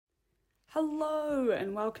Hello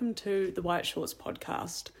and welcome to the White Shorts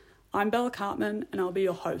podcast. I'm Bella Cartman and I'll be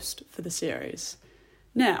your host for the series.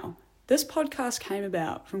 Now, this podcast came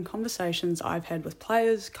about from conversations I've had with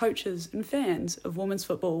players, coaches and fans of women's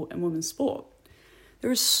football and women's sport.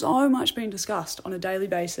 There is so much being discussed on a daily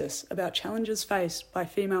basis about challenges faced by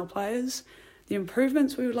female players, the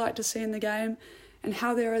improvements we would like to see in the game, and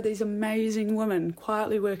how there are these amazing women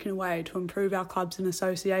quietly working away to improve our clubs and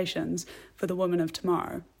associations for the women of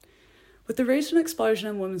tomorrow. With the recent explosion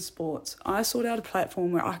in women's sports, I sought out a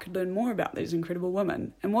platform where I could learn more about these incredible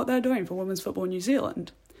women and what they're doing for women's football in New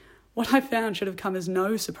Zealand. What I found should have come as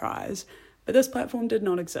no surprise, but this platform did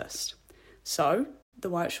not exist. So,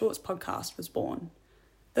 the White Shorts podcast was born.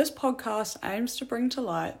 This podcast aims to bring to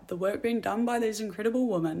light the work being done by these incredible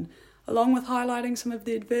women, along with highlighting some of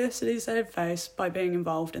the adversities they have faced by being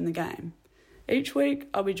involved in the game. Each week,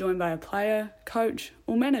 I'll be joined by a player, coach,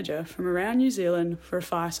 or manager from around New Zealand for a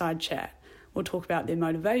fireside chat. We'll talk about their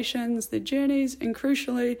motivations, their journeys, and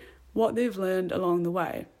crucially, what they've learned along the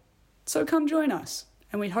way. So come join us,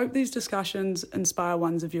 and we hope these discussions inspire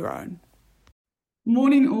ones of your own.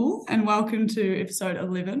 Morning all, and welcome to episode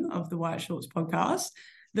 11 of the White Shorts podcast.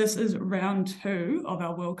 This is round 2 of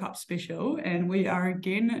our World Cup special, and we are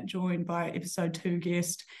again joined by episode 2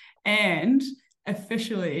 guest and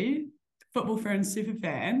officially Football Ferns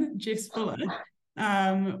superfan, Jess Fuller.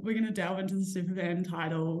 We're going to delve into the superfan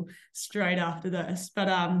title straight after this, but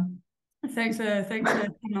thanks for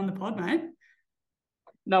coming on the pod, mate.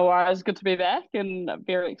 No worries, good to be back and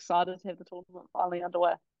very excited to have the tournament finally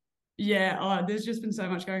underway. Yeah, there's just been so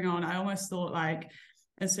much going on. I almost thought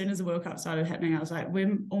as soon as the World Cup started happening, I was like, we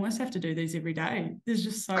almost have to do these every day. There's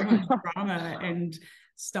just so much drama and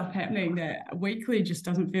stuff happening that weekly just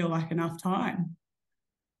doesn't feel like enough time.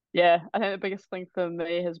 Yeah, I think the biggest thing for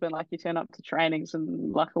me has been you turn up to trainings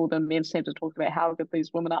and all the men's teams to talk about how good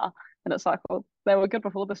these women are. And it's well, they were good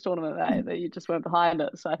before this tournament, that you just weren't behind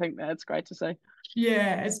it. So I think that's great to see.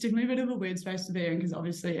 Yeah, it's definitely a bit of a weird space to be in because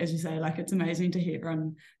obviously, as you say, it's amazing to hear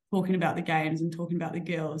everyone talking about the games and talking about the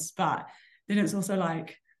girls. But then it's also I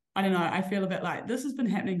don't know, I feel a bit like this has been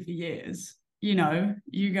happening for years. You know,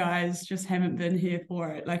 you guys just haven't been here for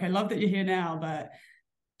it. I love that you're here now, but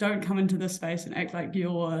don't come into this space and act like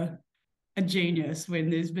you're a genius when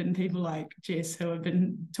there's been people like Jess who have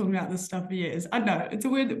been talking about this stuff for years. I don't know, it's a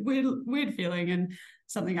weird feeling and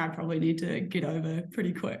something I probably need to get over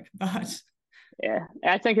pretty quick. But yeah,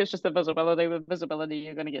 I think it's just the visibility. With visibility,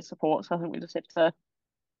 you're going to get support. So I think we just have to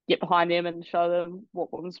get behind them and show them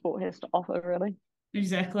what women's sport has to offer, really.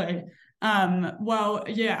 Exactly. Well,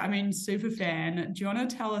 yeah, I mean, super fan. Do you want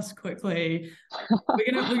to tell us quickly?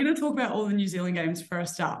 We're gonna talk about all the New Zealand games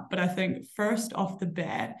first up, but I think first off the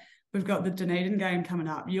bat, we've got the Dunedin game coming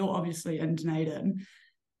up. You're obviously in Dunedin,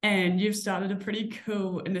 and you've started a pretty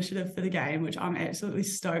cool initiative for the game, which I'm absolutely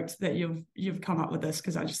stoked that you've come up with this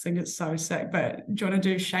because I just think it's so sick. But do you want to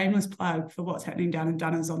do shameless plug for what's happening down in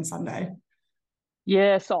Dunners on Sunday?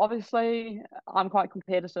 Yeah, so obviously I'm quite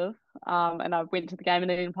competitive, and I went to the game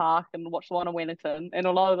in Eden Park and watched the one in Wellington, and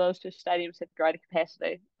a lot of those two stadiums have greater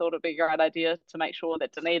capacity. Thought it'd be a great idea to make sure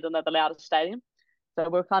that Dunedin are the loudest stadium. So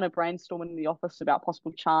we're kind of brainstorming in the office about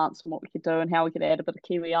possible chants and what we could do and how we could add a bit of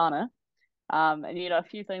Kiwiana. And a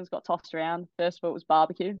few things got tossed around. First of all, it was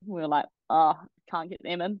barbecue. We were like, oh, can't get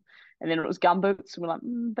them in. And then it was gumboots. And we're like,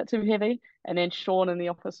 a bit too heavy. And then Sean in the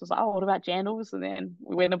office was like, oh, what about jandals? And then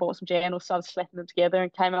we went and bought some jandals, started slapping them together,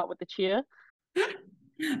 and came up with the cheer.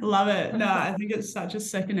 Love it. No, I think it's such a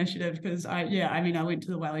sick initiative because I went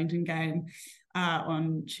to the Wellington game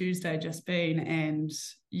on Tuesday just been, and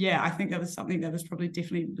yeah, I think that was something that was probably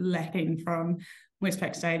definitely lacking from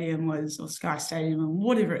Westpac Stadium or Sky Stadium or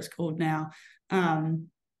whatever it's called now,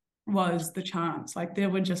 was the chants. There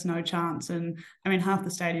were just no chants, and I mean half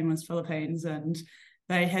the stadium was Philippines and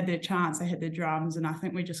they had their chants, they had their drums, and I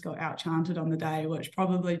think we just got out chanted on the day, which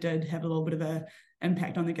probably did have a little bit of a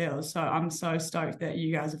impact on the girls. So I'm so stoked that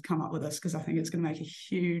you guys have come up with this because I think it's going to make a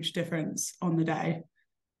huge difference on the day.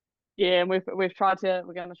 Yeah, and we're going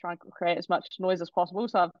to try and create as much noise as possible.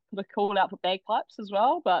 So I've put a call out for bagpipes as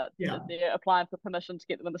well, but yeah, they're applying for permission to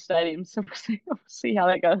get them in the stadium. So we'll see how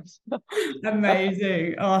that goes.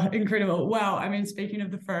 Amazing. Oh, incredible. Wow. I mean, speaking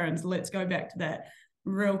of the Ferns, let's go back to that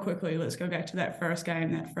real quickly. Let's go back to that first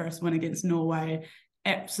game, that first win against Norway.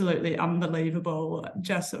 Absolutely unbelievable.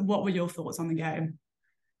 Just what were your thoughts on the game?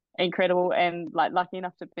 Incredible, and lucky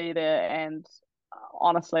enough to be there. And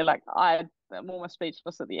honestly, I'm almost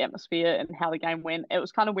speechless at the atmosphere and how the game went. It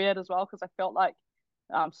was kind of weird as well because I felt like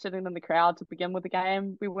sitting in the crowd to begin with the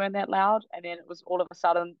game, we weren't that loud, and then it was all of a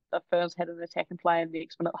sudden the Ferns had an attack and play, and the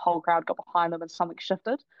next minute the whole crowd got behind them and something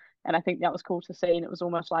shifted, and I think that was cool to see. And it was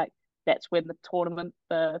almost like that's when the tournament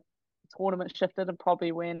shifted, and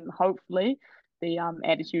probably when hopefully the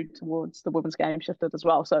attitude towards the women's game shifted as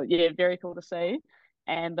well. So yeah, very cool to see.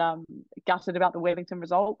 And gutted about the Wellington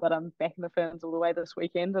result, but I'm backing the Ferns all the way this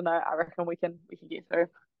weekend, and I reckon we can get through.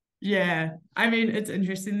 Yeah, I mean, it's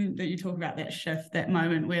interesting that you talk about that shift, that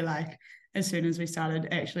moment where, like, as soon as we started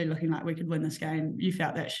actually looking like we could win this game, you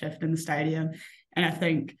felt that shift in the stadium. And I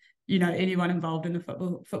think, anyone involved in the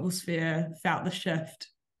football sphere felt the shift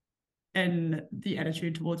in the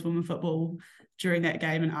attitude towards women football during that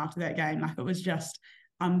game and after that game. Like, it was just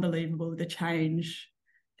unbelievable, the change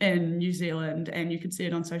in New Zealand, and you could see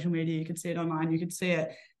it on social media, you could see it online, you could see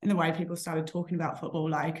it in the way people started talking about football.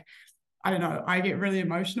 Like, I don't know, I get really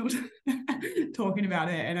emotional talking about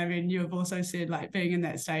it. And I mean, you have also said, like, being in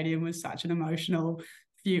that stadium was such an emotional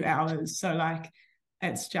few hours. So, like,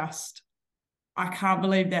 it's just, I can't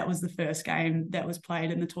believe that was the first game that was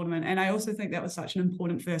played in the tournament. And I also think that was such an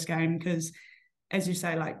important first game because, as you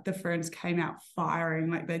say, like, the Ferns came out firing,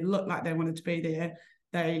 like, they looked like they wanted to be there.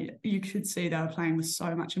 You could see they were playing with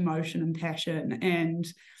so much emotion and passion. And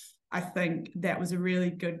I think that was a really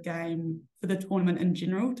good game for the tournament in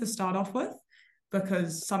general to start off with,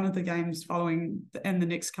 because some of the games following in the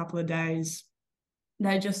next couple of days,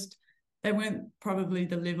 they weren't probably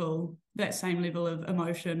that same level of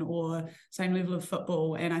emotion or same level of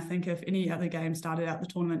football. And I think if any other game started out the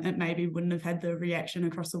tournament, it maybe wouldn't have had the reaction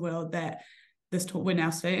across the world that we're now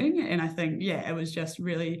seeing. And I think, yeah, it was just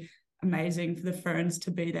really amazing for the Ferns to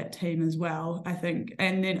be that team as well, I think.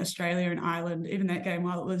 And then Australia and Ireland, even that game,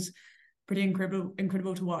 while it was pretty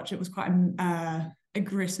incredible to watch, it was quite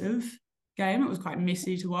aggressive game. It was quite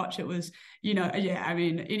messy to watch. It was, yeah, I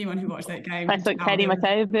mean, anyone who watched that game. Classic Katie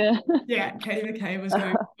McCabe, yeah. Yeah, Katie McCabe was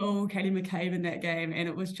going full Katie McCabe in that game. And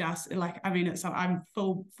it was just like, I mean, I'm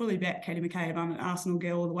fully back Katie McCabe. I'm an Arsenal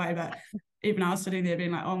girl all the way, but even I was sitting there being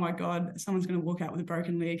like, oh my God, someone's going to walk out with a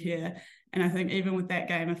broken leg here. And I think even with that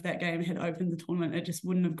game, if that game had opened the tournament, it just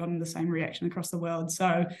wouldn't have gotten the same reaction across the world.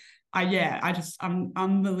 So I'm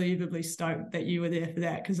unbelievably stoked that you were there for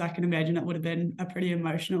that, because I can imagine it would have been a pretty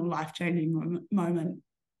emotional, life-changing moment.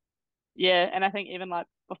 Yeah, and I think even like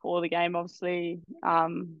before the game, obviously,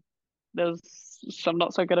 there was some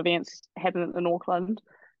not so good events happening in Auckland.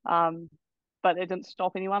 But it didn't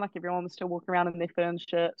stop anyone. Like, everyone was still walking around in their Fern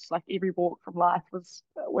shirts. Like, every walk from life was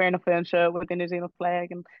wearing a Fern shirt with the New Zealand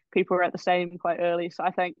flag, and people were at the stadium quite early. So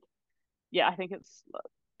I think it's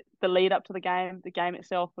the lead up to the game. The game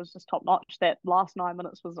itself was just top notch. That last 9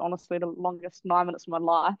 minutes was honestly the longest 9 minutes of my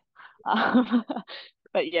life.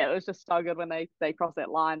 But yeah, it was just so good when they crossed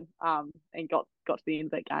that line and got to the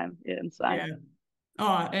end of that game. Yeah, insane. Yeah.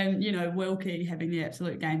 Oh, and Wilkie having the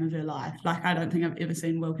absolute game of her life. Like, I don't think I've ever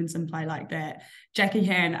seen Wilkinson play like that. Jackie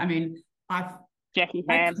Han, I mean, Jackie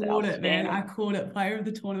Han, I called it, man. I called it player of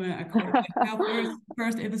the tournament. I called it our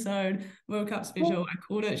first episode World Cup special. I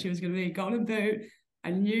called it. She was going to be golden boot. I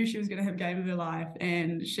knew she was going to have game of her life,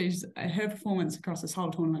 and her performance across this whole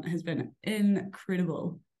tournament has been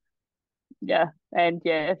incredible. Yeah, and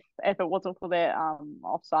yeah, if it wasn't for that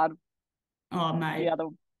offside, oh mate,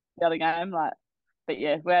 the other game, like. But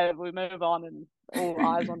yeah, we move on, and all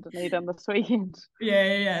eyes on Dunedin this weekend.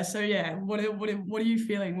 Yeah. So yeah, what are you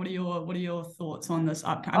feeling? What are your thoughts on this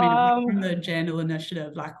upcoming? From the Jandal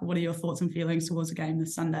initiative, like, what are your thoughts and feelings towards the game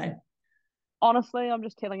this Sunday? Honestly, I'm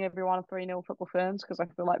just telling everyone 3-0 Football Ferns, because I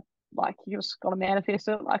feel like you just got to manifest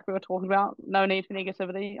it, like we were talking about. No need for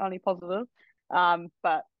negativity, only positive.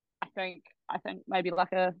 But I think maybe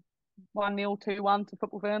like a 1-0, 2-1 to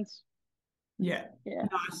Football Ferns. Yeah.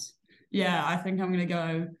 Nice. Yeah, I think I'm going to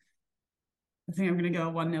go a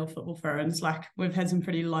 1-0 Football Ferns. Like, we've had some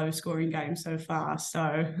pretty low scoring games so far.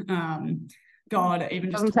 So, God,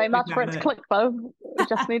 even just doesn't take much for it to click, though. We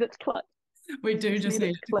just need it to click. We do just need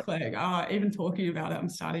it to click. Even talking about it, I'm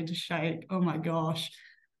starting to shake. Oh my gosh.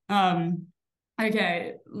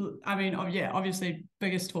 Okay. I mean, obviously,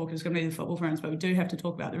 biggest talk is going to be the Football Ferns, but we do have to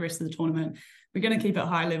talk about the rest of the tournament. We're going to keep it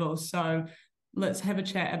high level. So let's have a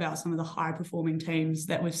chat about some of the high performing teams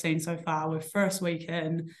that we've seen so far. We're first week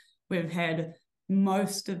in. We've had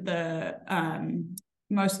most of the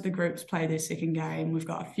groups play their second game. We've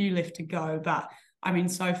got a few left to go, but I mean,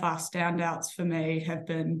 so far standouts for me have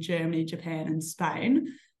been Germany, Japan, and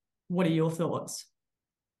Spain. What are your thoughts?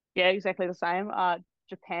 Yeah, exactly the same.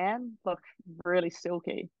 Japan look really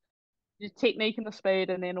silky. The technique and the speed,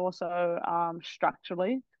 and then also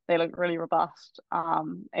structurally, they look really robust.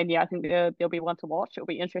 And yeah, I think they'll be one to watch. It'll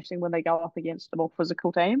be interesting when they go up against a more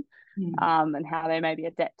physical team, and how they maybe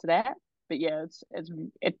adapt to that. But yeah,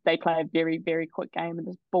 they play a very, very quick game, and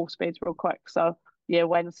the ball speed's real quick. So yeah,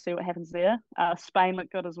 wait and see what happens there. Spain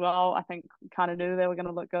looked good as well. I think kind of knew they were going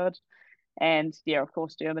to look good. And yeah, of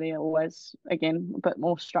course, Germany are always, again, a bit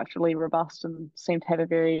more structurally robust and seem to have a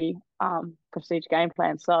very prestige game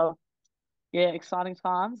plan. So yeah, exciting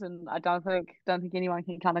times, and I don't think anyone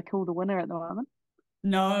can kind of call the winner at the moment.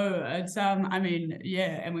 No, it's I mean,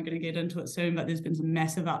 yeah, and we're going to get into it soon, but there's been some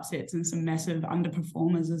massive upsets and some massive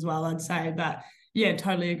underperformers as well, I'd say. But yeah,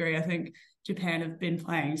 totally agree. I think Japan have been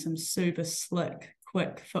playing some super slick,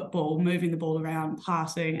 quick football, moving the ball around,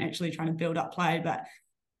 passing, actually trying to build up play. But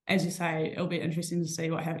as you say, it'll be interesting to see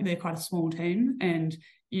what happens. They're quite a small team, and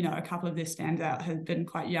you know, a couple of their standout have been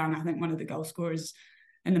quite young. I think one of the goal scorers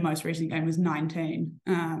in the most recent game was 19,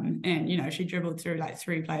 and you know, she dribbled through like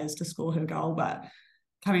 3 players to score her goal, but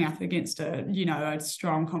coming up against a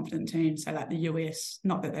strong, confident team, say like the US,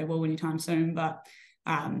 not that they will anytime soon, but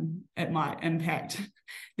it might impact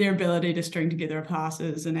their ability to string together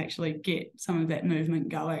passes and actually get some of that movement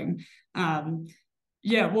going.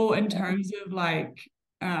 Well, in terms of like,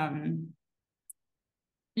 I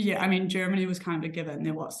mean, Germany was kind of a given.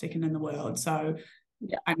 They're second in the world. So,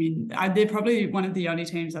 yeah, I mean, they're probably one of the only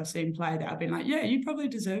teams I've seen play that I've been like, yeah, you probably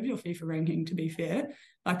deserve your FIFA ranking, to be fair.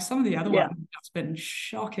 Like some of the other ones have just been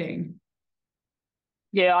shocking.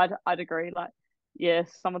 Yeah, I'd agree. Like, yeah,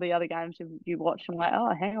 some of the other games you watch and like,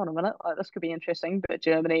 oh, hang on a minute, like this could be interesting. But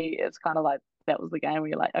Germany, it's kind of like that was the game where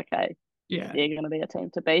you're like, okay, Yeah. they're going to be a team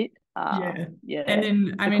to beat. Yeah. Yeah. And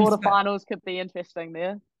then, I The mean, quarterfinals could be interesting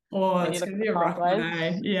there when you it's look going at to the be a rough one,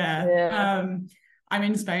 pathways. eh? Yeah. Yeah. I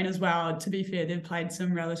mean, Spain as well, to be fair, they've played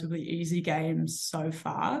some relatively easy games so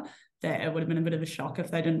far that it would have been a bit of a shock if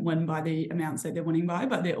they didn't win by the amounts that they're winning by.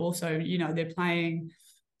 But they're also, you know, they're playing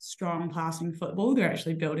strong passing football. They're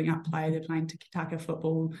actually building up play. They're playing tiki-taka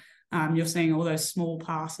football. You're seeing all those small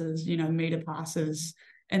passes, you know, meter passes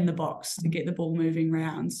in the box to get the ball moving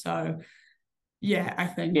around. So, yeah, I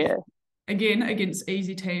think, again, against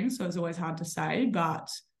easy teams, so it's always hard to say, but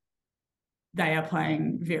they are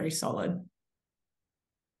playing very solid.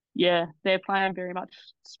 Yeah, they're playing very much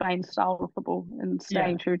Spain style of football and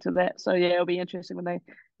staying true to that. So yeah, it'll be interesting when they,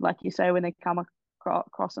 like you say, when they come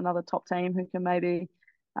across another top team who can maybe,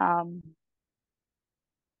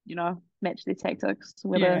 match their tactics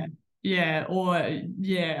with I guess or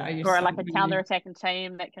like a counter-attacking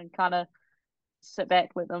team that can kind of sit back,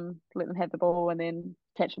 let them have the ball, and then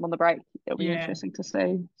catch them on the break. It'll be interesting to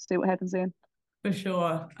see what happens then. For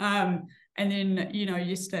sure. And then, you know,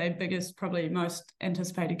 yesterday, biggest, probably most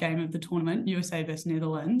anticipated game of the tournament, USA versus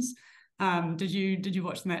Netherlands. Did you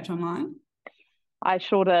watch the match online? I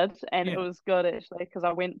sure did, and it was good actually because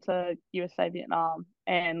I went to USA Vietnam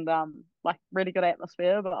and like really good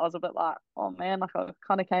atmosphere, but I was a bit like, oh man, like I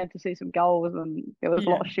kind of came to see some goals and there was a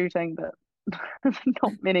lot of shooting, but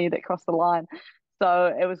not many that crossed the line.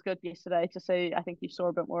 So it was good yesterday to see. I think you saw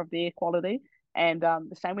a bit more of their quality, and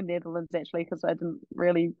the same with Netherlands actually because I didn't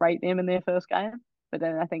really rate them in their first game. But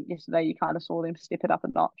then I think yesterday you kind of saw them step it up a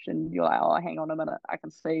notch, and you're like, oh, hang on a minute, I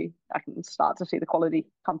can start to see the quality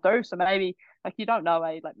come through. So maybe, like, you don't know,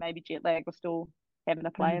 like maybe jet lag was still having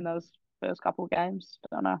a play in those first couple of games.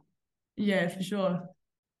 Don't know. Yeah, for sure.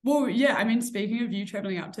 Well, yeah, I mean, speaking of you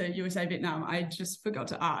traveling up to USA Vietnam, I just forgot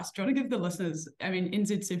to ask. Do you want to give the listeners, I mean,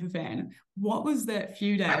 NZ Superfan, what was that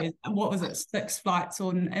few days? What was it, 6 flights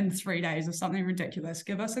in 3 days or something ridiculous?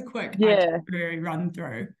 Give us a quick itinerary run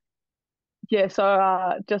through. Yeah,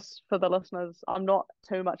 so just for the listeners, I'm not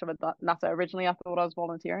too much of a nutter. Originally, I thought I was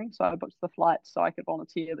volunteering, so I booked the flights so I could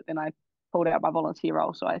volunteer, but then I pulled out my volunteer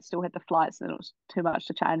role, so I still had the flights, and it was too much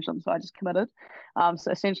to change them, so I just committed.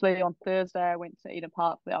 So essentially on Thursday, I went to Eden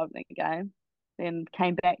Park for the opening game, then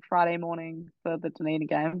came back Friday morning for the Dunedin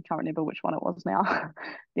game. Can't remember which one it was now.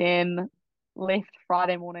 Then left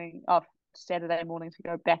Saturday morning to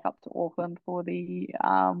go back up to Auckland for the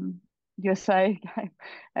USA game,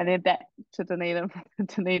 and then back to Dunedin for the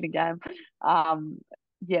Dunedin game.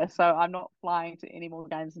 So I'm not flying to any more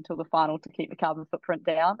games until the final to keep the carbon footprint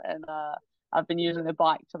down, and I've been using the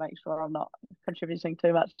bike to make sure I'm not contributing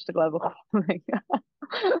too much to global warming.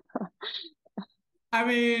 I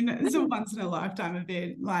mean, it's a once in a lifetime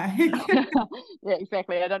event. Like, yeah,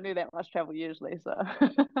 exactly. I don't do that much travel usually, so.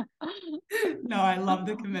 No, I love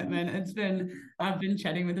the commitment. I've been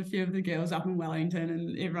chatting with a few of the girls up in Wellington,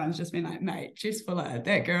 and everyone's just been like, mate, Jess Fuller,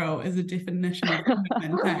 that girl is a definition of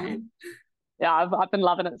commitment. Hey? Yeah, I've been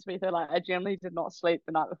loving it, to be fair. Like, I generally did not sleep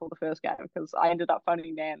the night before the first game because I ended up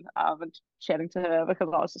phoning Nan and chatting to her because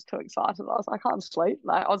I was just too excited. I was like, I can't sleep.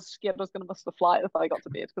 Like, I was scared I was going to miss the flight if I got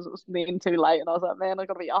to bed because it was then too late. And I was like, man, I've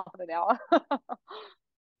got to be up in an hour.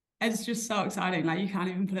 It's just so exciting. Like, you can't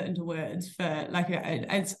even put it into words. For like,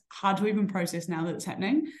 it's hard to even process now that it's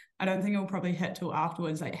happening. I don't think it'll probably hit till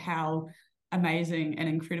afterwards, like how amazing and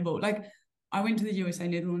incredible. Like I went to the USA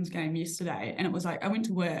Netherlands game yesterday, and it was like I went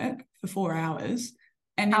to work for 4 hours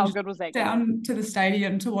and then How just good was that game? down to the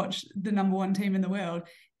stadium to watch the number one team in the world,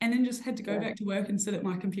 and then just had to go back to work and sit at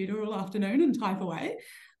my computer all afternoon and type away.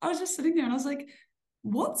 I was just sitting there and I was like,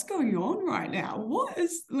 what's going on right now? What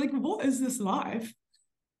is this life?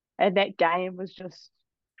 And that game was just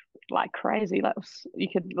like crazy. Like you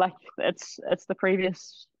could like it's the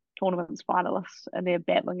previous tournament's finalists, and they're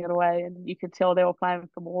battling it away, and you could tell they were playing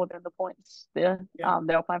for more than the points there. Yeah.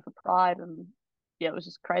 They were playing for pride, and yeah, it was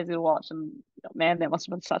just crazy to watch. And man, that must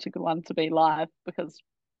have been such a good one to be live, because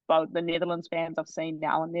both the Netherlands fans I've seen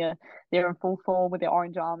now, and they're in full form with their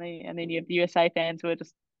Orange Army, and then you have the USA fans who are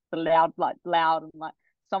just the loud and like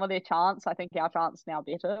some of their chants. I think our chants now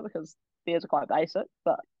better because theirs are quite basic,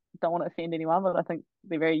 but don't want to offend anyone, but I think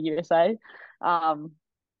they're very USA.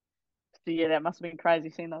 So yeah, that must have been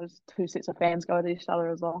crazy seeing those two sets of fans go at each other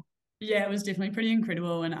as well. Yeah, it was definitely pretty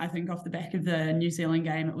incredible. And I think off the back of the New Zealand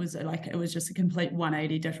game, it was just a complete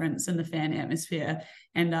 180 difference in the fan atmosphere.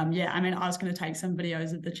 And yeah, I mean, I was going to take some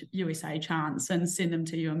videos of the USA chants and send them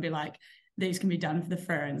to you and be like, these can be done for the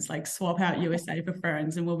Ferns, like swap out USA for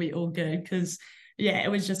Ferns and we'll be all good. Because yeah,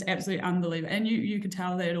 it was just absolutely unbelievable. And you could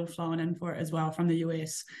tell they'd all flown in for it as well from the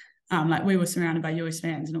US. Like we were surrounded by US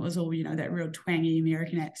fans, and it was all, that real twangy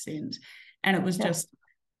American accent. And it was just,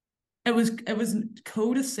 it was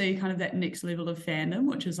cool to see kind of that next level of fandom,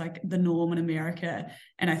 which is like the norm in America.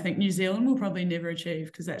 And I think New Zealand will probably never achieve,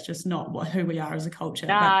 because that's just not who we are as a culture.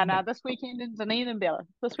 Nah, this weekend in Dunedin, Bella.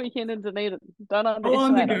 This weekend in Dunedin. Don't On the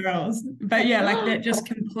underestimate it. girls. But yeah, like that just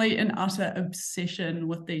complete and utter obsession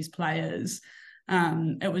with these players.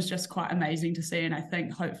 It was just quite amazing to see. And I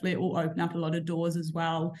think hopefully it will open up a lot of doors as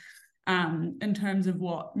well, in terms of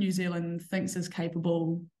what New Zealand thinks is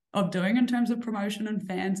capable of doing in terms of promotion and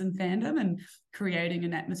fans and fandom and creating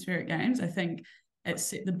an atmosphere at games. I think it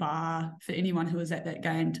set the bar for anyone who was at that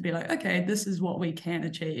game to be like, okay, this is what we can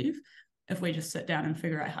achieve if we just sit down and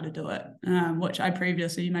figure out how to do it, which I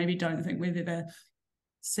previously maybe don't think we've ever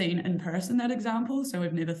seen in person, that example. So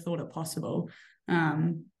we've never thought it possible.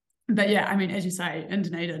 But yeah, I mean, as you say, in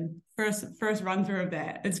Dunedin, first run through of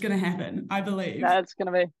that, it's going to happen, I believe. No, it's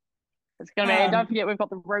gonna be. It's gonna be. And don't forget, we've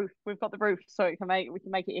got the roof. We've got the roof, so we can make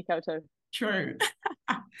it echo too. True.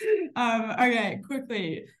 Okay,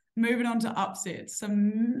 quickly moving on to upsets.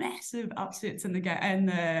 Some massive upsets in the game and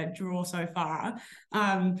the draw so far.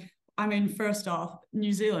 I mean, first off,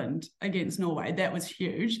 New Zealand against Norway, that was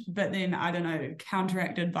huge. But then, I don't know,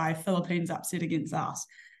 counteracted by Philippines upset against us.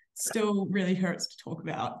 Still really hurts to talk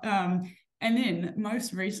about. And then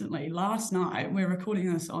most recently, last night, we're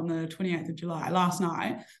recording this on the 28th of July, last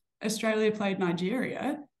night, Australia played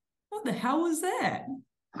Nigeria. What the hell was that?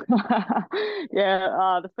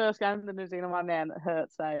 Yeah, the first game, the New Zealand one, man, it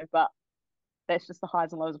hurts, but that's just the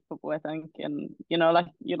highs and lows of football, I think. And like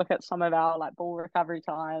you look at some of our like ball recovery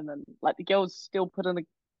time, and like the girls still put in a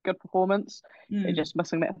good performance. They're just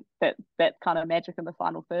missing that kind of magic in the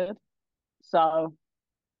final third. So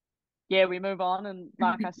yeah, we move on, and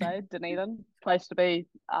like I said, Dunedin, place to be.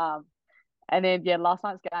 And then yeah, last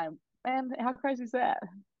night's game, man, how crazy is that?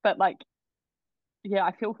 But like, yeah,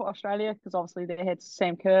 I feel for Australia, because obviously they had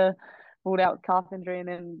Sam Kerr ruled out with calf injury, and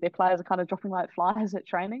then their players are kind of dropping like flies at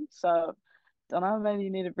training. So don't know, maybe you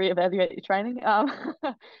need to reevaluate your training.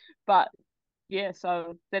 But yeah,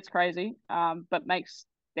 so that's crazy. But makes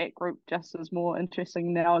that group just as more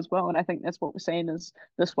interesting now as well. And I think that's what we're seeing, is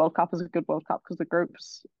this World Cup is a good World Cup because the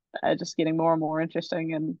groups are just getting more and more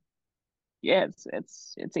interesting. And yeah,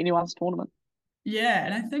 it's anyone's tournament. Yeah,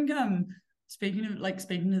 and I think speaking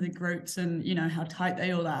to the groups and how tight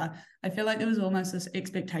they all are, I feel like there was almost this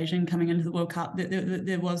expectation coming into the World Cup that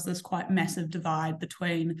there was this quite massive divide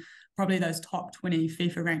between probably those top 20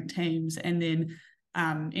 FIFA ranked teams and then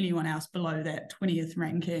anyone else below that 20th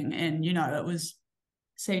ranking. And it was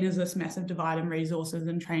seen as this massive divide in resources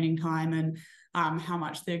and training time and how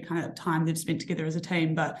much the kind of time they've spent together as a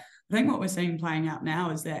team. But I think what we're seeing playing out now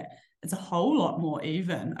is that it's a whole lot more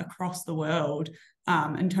even across the world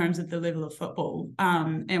in terms of the level of football.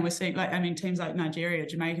 And we're seeing, teams like Nigeria,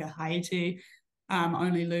 Jamaica, Haiti,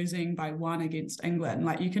 only losing by 1 against England.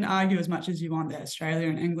 Like, you can argue as much as you want that Australia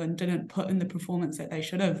and England didn't put in the performance that they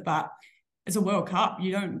should have, but it's a World Cup.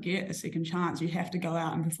 You don't get a second chance. You have to go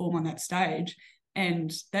out and perform on that stage.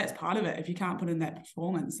 And that's part of it. If you can't put in that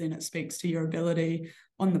performance, then it speaks to your ability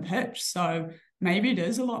on the pitch. So maybe it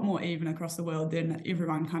is a lot more even across the world than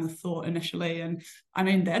everyone kind of thought initially. And I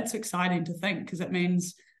mean, that's exciting to think, because it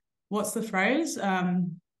means, what's the phrase? The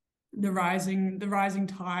rising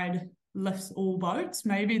tide lifts all boats.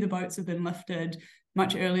 Maybe the boats have been lifted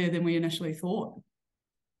much earlier than we initially thought.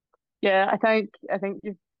 Yeah, I think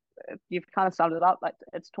you've kind of summed it up. Like,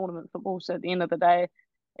 it's tournament football, so at the end of the day,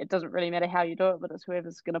 it doesn't really matter how you do it, but it's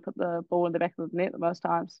whoever's going to put the ball in the back of the net the most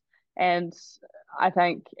times. And I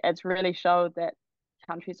think it's really showed that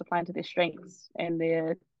countries are playing to their strengths and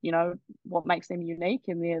their, what makes them unique,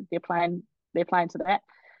 and they're playing to that.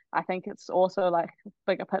 I think it's also like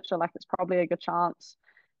bigger picture, like it's probably a good chance.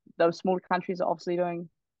 Those smaller countries are obviously doing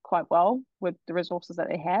quite well with the resources that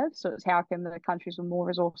they have. So it's how can the countries with more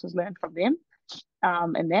resources learn from them,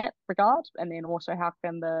 in that regard, and then also how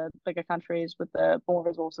can the bigger countries with the more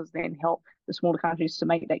resources then help the smaller countries to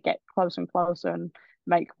make that gap closer and closer and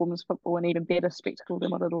make women's football an even better spectacle than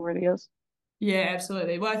what it already is. Yeah,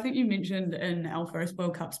 absolutely. Well, I think you mentioned in our first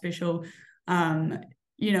World Cup special,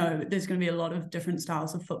 there's going to be a lot of different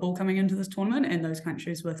styles of football coming into this tournament, and those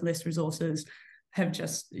countries with less resources have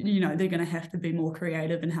just, they're going to have to be more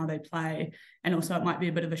creative in how they play. And also it might be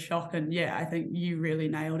a bit of a shock. And yeah, I think you really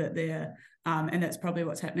nailed it there. And that's probably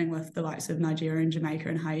what's happening with the likes of Nigeria and Jamaica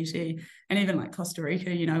and Haiti, and even like Costa Rica.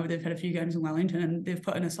 They've had a few games in Wellington and they've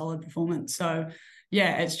put in a solid performance. So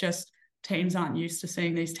yeah, it's just teams aren't used to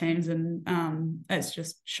seeing these teams, and it's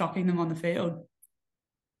just shocking them on the field.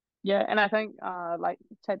 Yeah, and I think like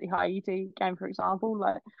take the Haiti game for example,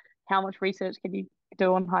 like how much research can you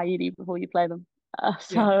do on Haiti before you play them? Yeah.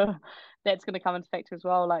 So that's going to come into factor as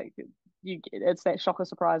well. Like it's that shocker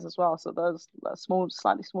surprise as well. So those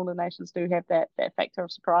slightly smaller nations do have that factor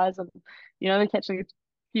of surprise, and they're catching a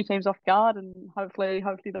few teams off guard, and hopefully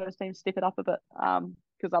those teams step it up a bit.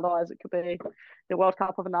 Because otherwise it could be the World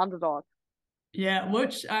Cup of an underdog. Yeah,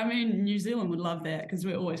 which I mean, New Zealand would love that because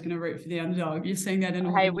we're always going to root for the underdog. You're seeing that in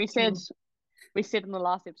all Hey, the we said in the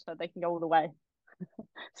last episode they can go all the way.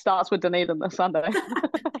 Starts with Dunedin this Sunday.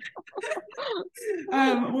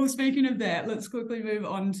 Well, speaking of that, let's quickly move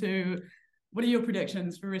on to what are your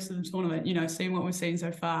predictions for the rest of the tournament? Seeing what we've seen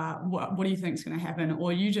so far, what do you think is going to happen?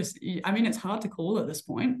 Or I mean, it's hard to call at this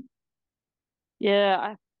point.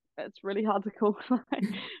 Yeah, it's really hard to call. I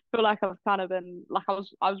feel like I've kind of been like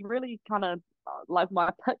I was really kind of like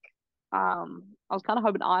my pick. I was kind of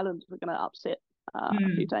hoping Ireland were going to upset a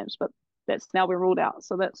few Mm. teams, but that's now been ruled out.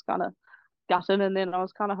 So that's kind of gutted. And then I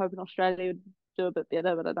was kind of hoping Australia would do a bit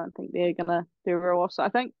better, but I don't think they're gonna do real well. So I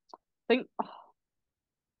think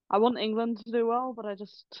I want England to do well, but I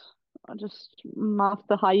just after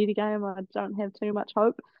the Haiti game, I don't have too much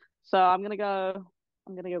hope. So I'm gonna go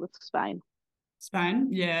with Spain. Spain,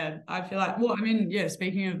 yeah, I feel like. Well, I mean, yeah.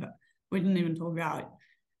 Speaking of, we didn't even talk about,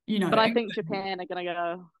 But I think England. Japan are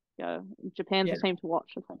gonna go. Japan's Yeah, a team to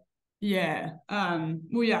watch, I think. yeah.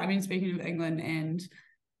 Well, yeah. I mean, speaking of England and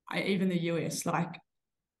even the US, like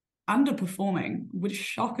underperforming, which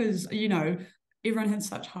shockers, everyone had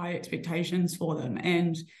such high expectations for them.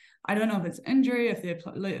 And I don't know if it's injury, if they're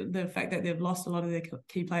the fact that they've lost a lot of their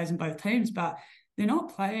key players in both teams, but they're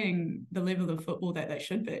not playing the level of football that they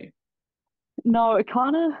should be. No, it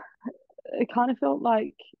kind of felt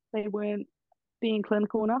like they weren't being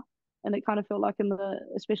clinical enough. And it kind of felt like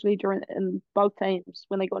especially during in both teams,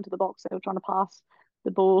 when they got into the box, they were trying to pass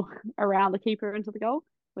the ball around the keeper into the goal.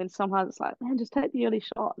 When sometimes it's like, man, just take the early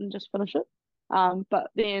shot and just finish it. But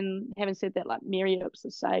then having said that, like Mary Earps'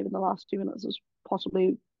 save in the last 2 minutes was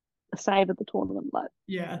possibly a save of the tournament. Like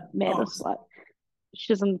Yeah. Oh, madness. Like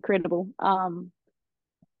she's incredible. And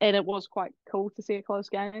it was quite cool to see a close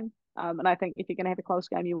game. And I think if you're going to have a close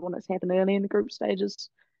game, you want it to happen early in the group stages.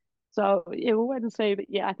 So yeah, we'll wait and see. But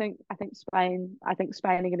yeah, I think Spain are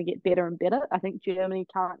going to get better and better. I think Germany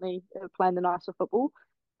currently are playing the nicer football,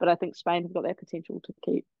 but I think Spain have got that potential to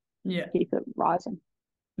keep yeah. keep it rising.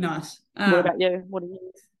 Nice. What about you? What are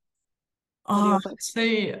Oh, your picks?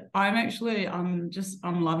 see,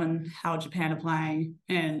 I'm loving how Japan are playing.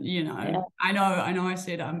 And, Yeah, I know I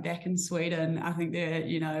said I'm back in Sweden. I think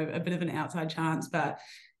they're, a bit of an outside chance, but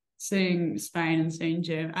seeing Spain and seeing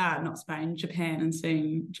not Spain, Japan and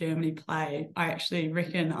seeing Germany play, I actually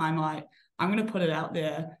reckon I'm going to put it out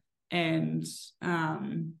there and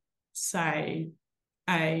say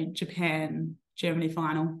a Japan Germany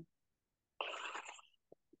final.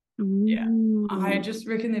 Yeah. I mm, just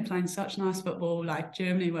reckon they're playing such nice football. Like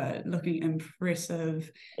Germany were looking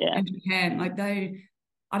impressive, yeah, and Japan,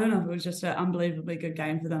 I don't know if it was just an unbelievably good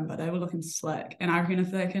game for them, but they were looking slick. And I reckon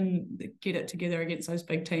if they can get it together against those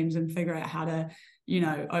big teams and figure out how to,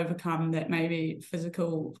 overcome that maybe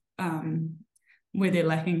physical, where they're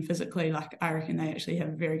lacking physically, like I reckon they actually have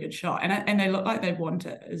a very good shot. And they look like they want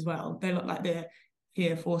it as well. They look like they're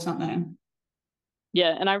here for something.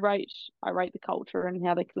 yeah. And I rate the culture and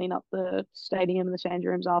how they clean up the stadium and the change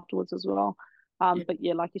rooms afterwards as well. Yeah. But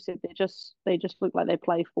yeah, like you said, they just look like they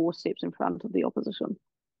play 4 steps in front of the opposition,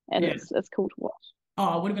 and Yeah. it's cool to watch.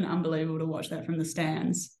 Oh, it would have been unbelievable to watch that from the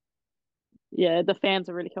stands. Yeah, the fans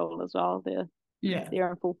are really cool as well. Yeah. They're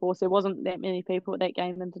in full force. There wasn't that many people at that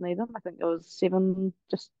game in Dunedin. I think there was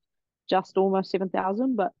just almost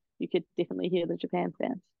 7,000, but you could definitely hear the Japan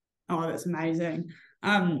fans. Oh, that's amazing.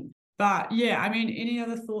 But yeah, I mean, any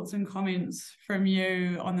other thoughts and comments from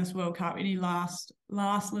you on this World Cup? Any last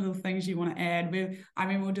little things you want to add?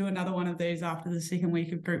 We'll do another one of these after the second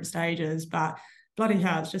week of group stages, but bloody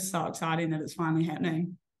hell, it's just so exciting that it's finally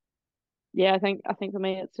happening. Yeah, I think for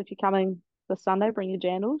me, it's if you're coming this Sunday, bring your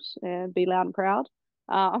jandals and be loud and proud.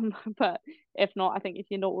 But if not, I think if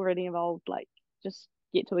you're not already involved, like just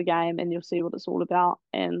get to a game and you'll see what it's all about.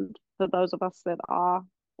 And for those of us that are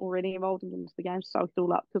already involved and into the game, soak it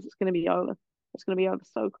all up because it's going to be over. It's going to be over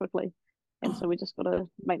so quickly, and Oh, so we just got to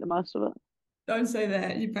make the most of it. don't say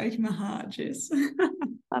that. You're breaking my heart, Jess.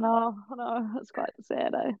 I know, it's quite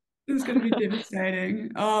sad, eh? It's going to be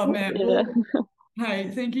devastating. Oh, man. Yeah, Well, hey,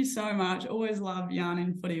 thank you so much. Always love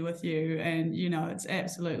yarning footy with you. And, it's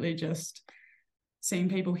absolutely just seeing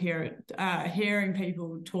people hear it, hearing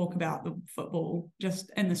people talk about the football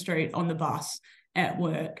just in the street, on the bus, at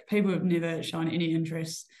work. People have never shown any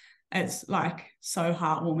interest. It's like so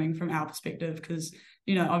heartwarming from our perspective because,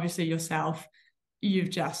 obviously yourself, you're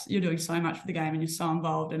doing so much for the game and you're so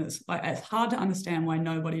involved, and it's hard to understand why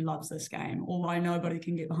nobody loves this game or why nobody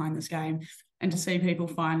can get behind this game. And to see people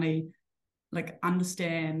finally like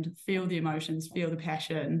understand, feel the emotions, feel the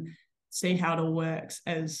passion, see how it all works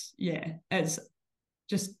as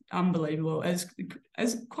just unbelievable, as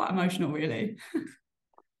quite emotional really.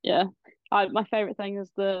 yeah. My favorite thing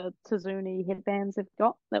is the Tazuni headbands they've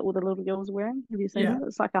got that all the little girls are wearing. Have you seen Yeah. it?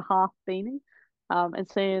 It's like a half beanie. And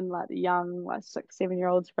seeing like the young, like 6, 7 year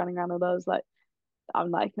olds running around with those, like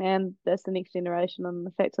I'm like, man, that's the next generation, and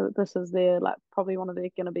the fact that this is their like probably going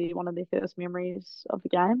to be one of their first memories of the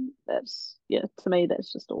game. That's to me,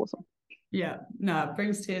 that's just awesome. Yeah, no, it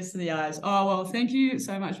brings tears to the eyes. Oh, well, thank you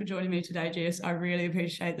so much for joining me today, Jess. I really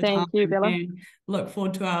appreciate the time Thank you, Bella. and look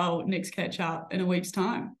forward to our next catch up in a week's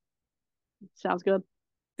time. Sounds good.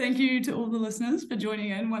 Thank you to all the listeners for joining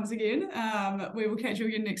in once again. We will catch you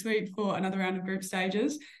again next week for another round of group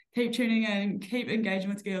stages. Keep tuning in, keep engaging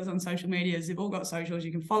with girls on social medias. They've all got socials.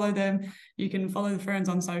 You can follow them. You can follow the friends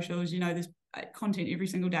on socials. There's content every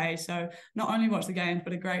single day. So not only watch the games,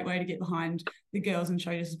 but a great way to get behind the girls and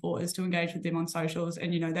show your support is to engage with them on socials.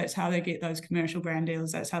 And, that's how they get those commercial brand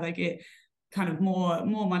deals. That's how they get kind of more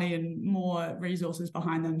money and more resources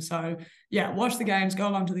behind them. So yeah, watch the games, go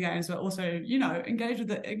along to the games, but also, engage with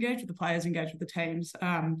the players, engage with the teams.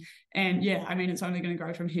 And yeah, I mean, it's only going to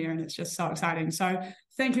grow from here and it's just so exciting. So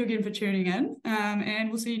thank you again for tuning in. And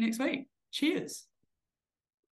we'll see you next week. Cheers.